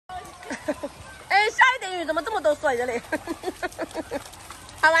哎，下一点雨怎么这么多水这里？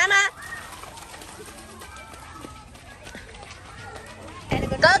好玩吗？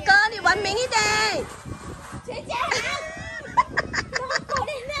哥哥，你文明一点。全家人。狗的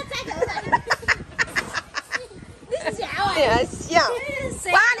没有在头上。你小啊？你还笑？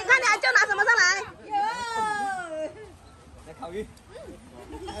哇，你看你还就拿什么上来？有。来烤鱼。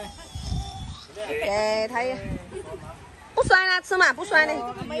给他也不摔了，吃嘛不摔的。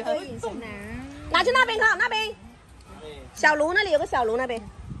拿去那边烤，那边小炉那里有个小炉那边。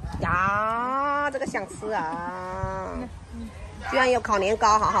呀，这个想吃啊！居然有烤年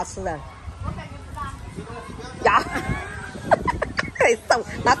糕，好好吃的。呀，可以手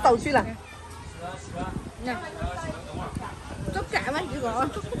拿手去了。都干了几个。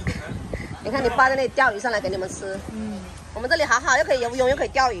你看你爸在那里钓鱼上来给你们吃。我们这里好好，又可以游泳又可以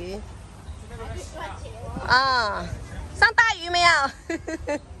钓鱼。啊，上大鱼没有？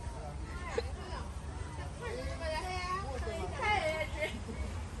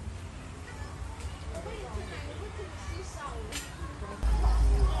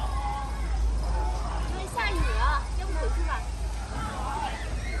下雨了，要不回去吧？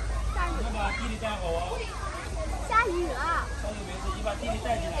下雨。你把弟弟带好啊。下雨了。下雨没事，你把弟弟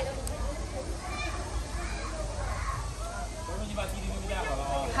带进来。我说你把弟弟妹妹带好了啊。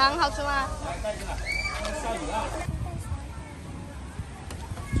很好吃吗？来带进来，下雨了。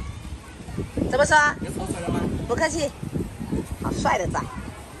怎么说？有口水了吗？不客气。好帅的仔。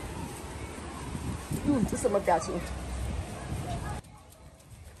这什么表情？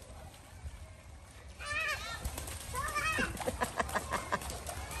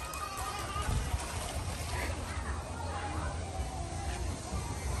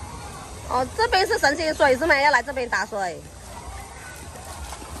哦，这边是神仙水是吗？要来这边打水。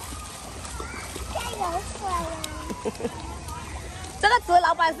有水了。这个池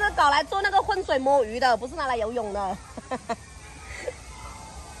老板是搞来做那个浑水摸鱼的，不是拿来游泳的。啊？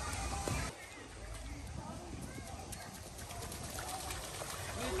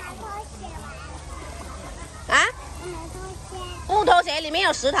不脱鞋，里面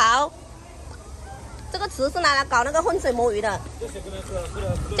有石头。这个池是拿来搞那个浑水摸鱼的。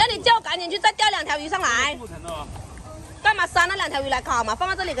叫你叫赶紧去再钓2条鱼上来。干嘛杀那2条鱼来烤嘛？放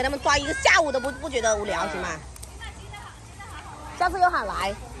在这里给他们抓一个下午都不觉得无聊，行吗？下次又喊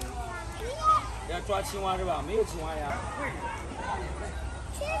来。要抓青蛙是吧？没有青蛙呀。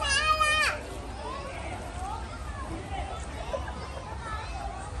去哪了？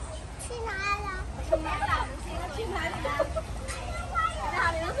去哪了？去哪了？去哪里了？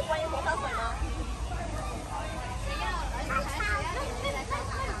那里面是关于多少水吗？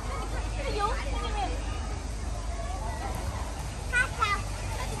有在那边。他跑，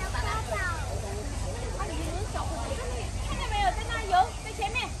那里面有小河，看见没有？在那游，在前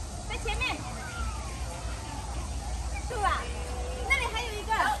面，在前面，是吧？那里还有一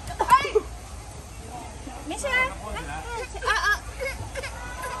个，哎，没事啊，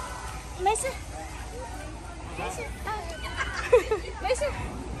没事，没事啊，没事，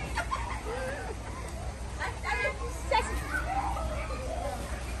下去。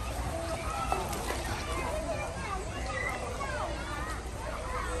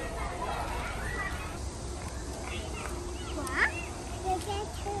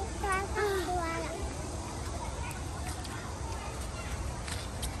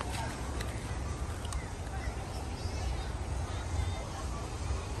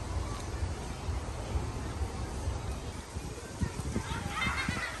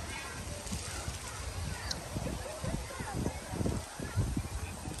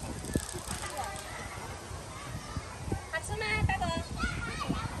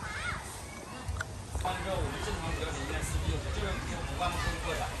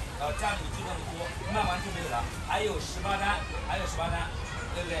家里就这么多，卖完就没有了。还有18单，还有18单，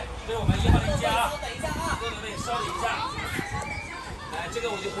对不对？这是我们1号的一家啊。等一下啊，对，稍等一下。来，这个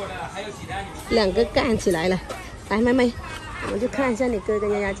我就过来了，还有几单你们？ 2个干起来了，来妹妹，我就看一下你哥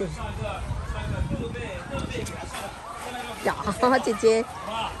跟丫丫姐。呀，姐姐，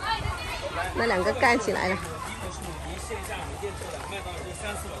那2个干起来了。线下门店做的，卖到是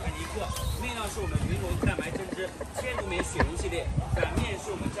300-400块钱一克。内呢是我们云龙蛋白针织千独美雪绒系列，反面是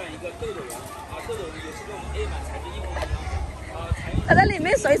我们这样一个豆豆人啊，豆豆人也是跟我们 A 版材质一模一样的。它在里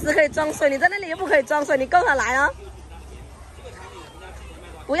面随时可以装水，你在那里又不可以装水，你够它来哦。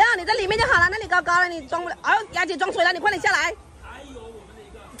不要，你在里面就好了，那里高高的，你装不了。哎呦，丫姐装水了，你快点下来。还有我们的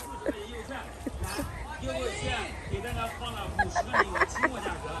一个40元右券，优惠券给大家放了50个礼物，期末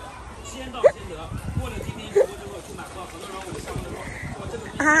价格，先到先得。过了今天直播之后去买货，很多人我就上面说，我这个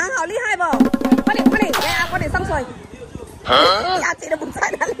啊，好厉害不？快点，丫丫，快点上水。丫姐都不在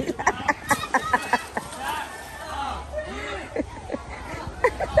那里了。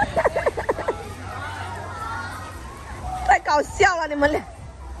们俩。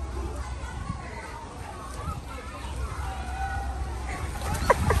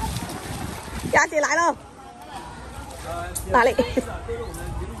丫姐来了，哪里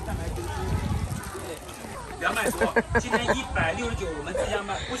？200多，今天169，我们自家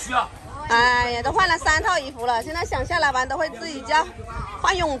卖，不需要。哎呀，都换了3套衣服了，现在想下来玩都会自己家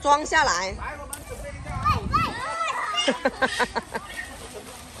换泳装下来。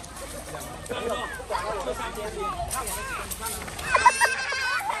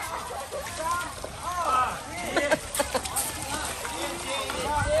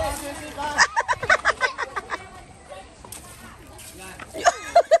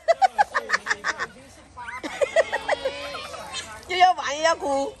又要玩又要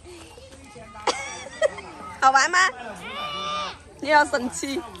哭，好玩吗？又要生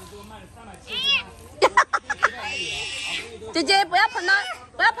气。姐姐不要碰到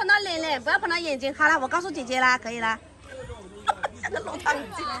脸，不要碰到眼睛。好了，我告诉姐姐啦，可以啦。像个落汤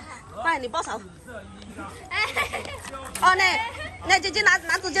鸡。快，你抱手。哦，那姐姐拿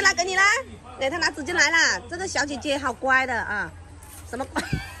纸巾来给你啦，给她拿纸巾来啦。这个小姐姐好乖的啊，什么乖？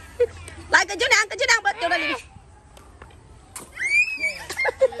来，给舅娘，不要丢到里面。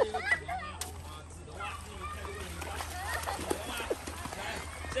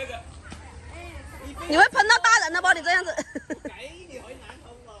你会喷到大人的不？你这样子。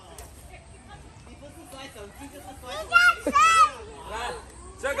来，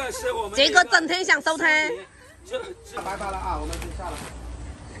这个是我们杰哥整天想收摊。拜拜了啊，我们就下了。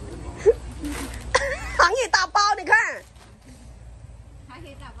行业打包，你看。还可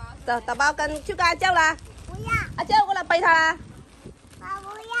以打包。走，打包去跟阿娇啦。不要。阿娇过来背他啦。我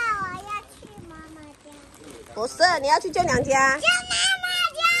不要，我要去妈妈家。不是，你要去舅娘家。去妈妈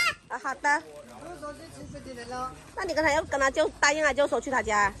家。啊，好的。那你刚才要跟他就答应阿舅说去他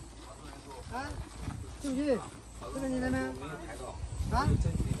家。啊？去不去？这个你来吗？啊？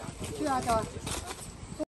去啊，走。